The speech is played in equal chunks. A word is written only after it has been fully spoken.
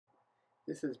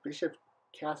This is Bishop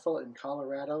Castle in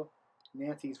Colorado,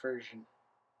 Nancy's version.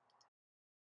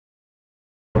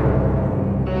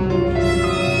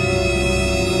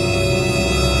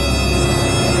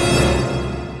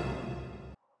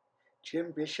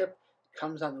 Jim Bishop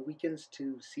comes on the weekends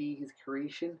to see his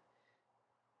creation.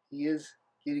 He is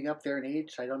getting up there in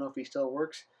age, so I don't know if he still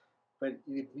works, but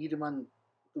you can meet him on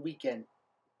the weekend.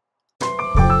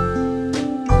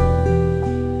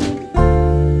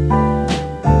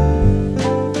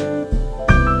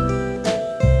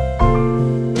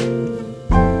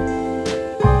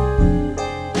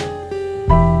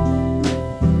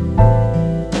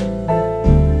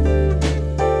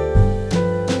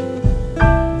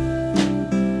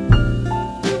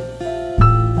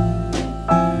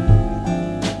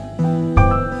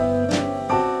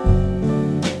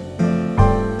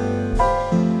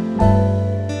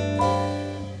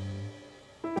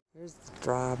 Here's the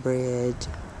drawbridge,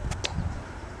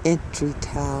 entry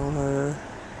tower,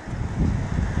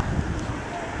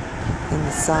 and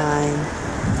the sign,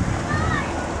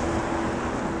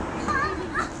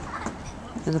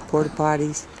 and the porta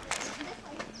potties.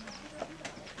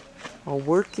 A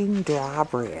working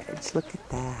drawbridge. Look at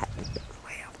that.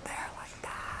 Way up there like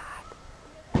that.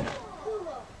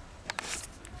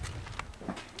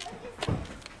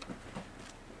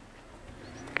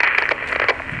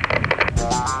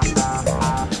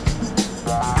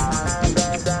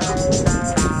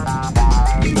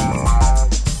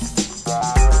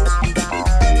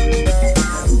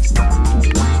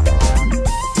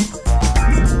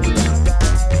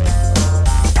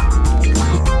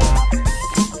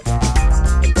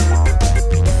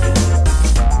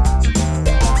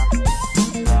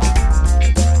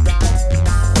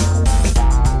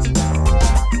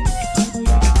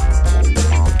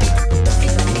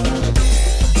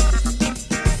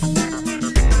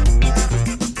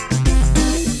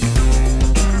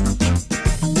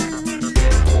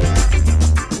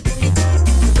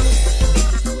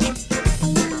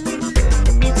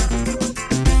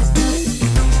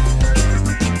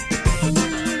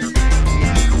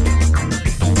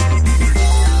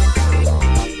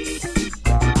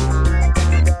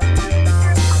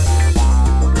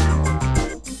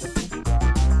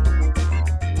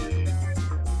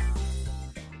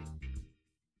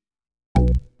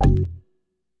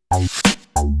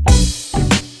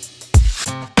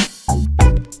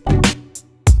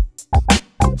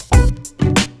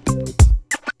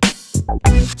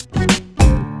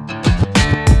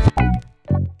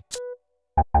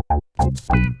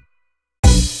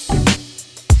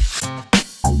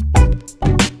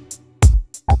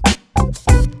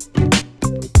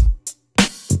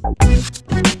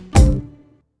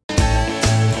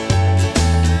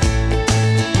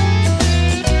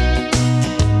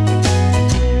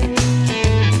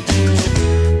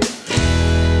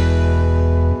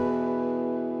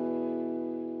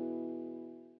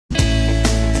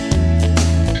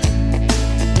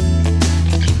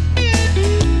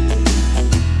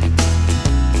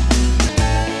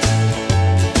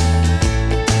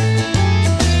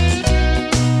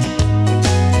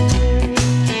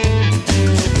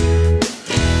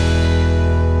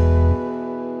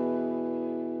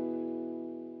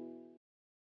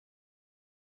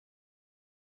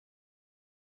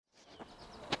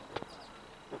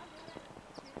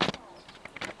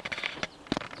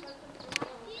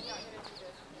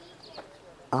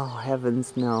 Oh,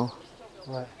 heavens no.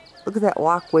 What? Look at that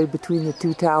walkway between the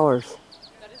two towers.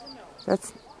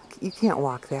 You can't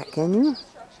walk that, can you?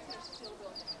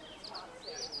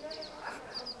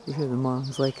 You hear the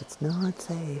mom's like, it's not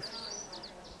safe.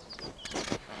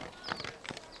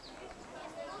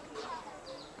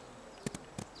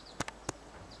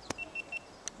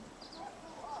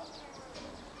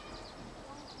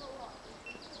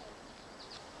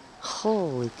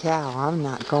 Holy cow, I'm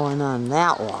not going on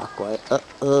that walkway.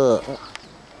 Nope.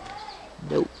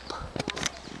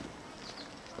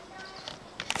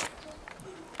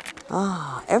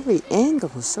 Ah, every angle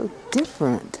is so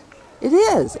different. It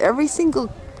is. Every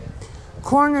single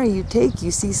corner you take,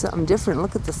 you see something different.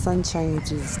 Look at the sun shining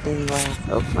through the stained glass.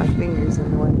 Oh, my finger's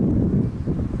in the way.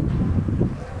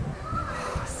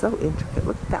 So intricate.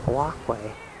 Look at that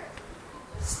walkway.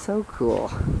 So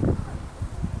cool.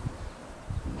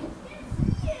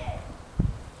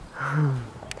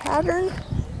 Pattern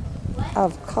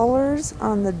of colors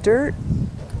on the dirt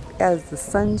as the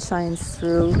sun shines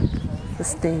through the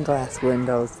stained glass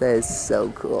windows. That is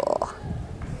so cool.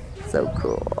 So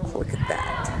cool. Look at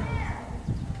that.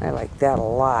 I like that a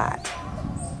lot.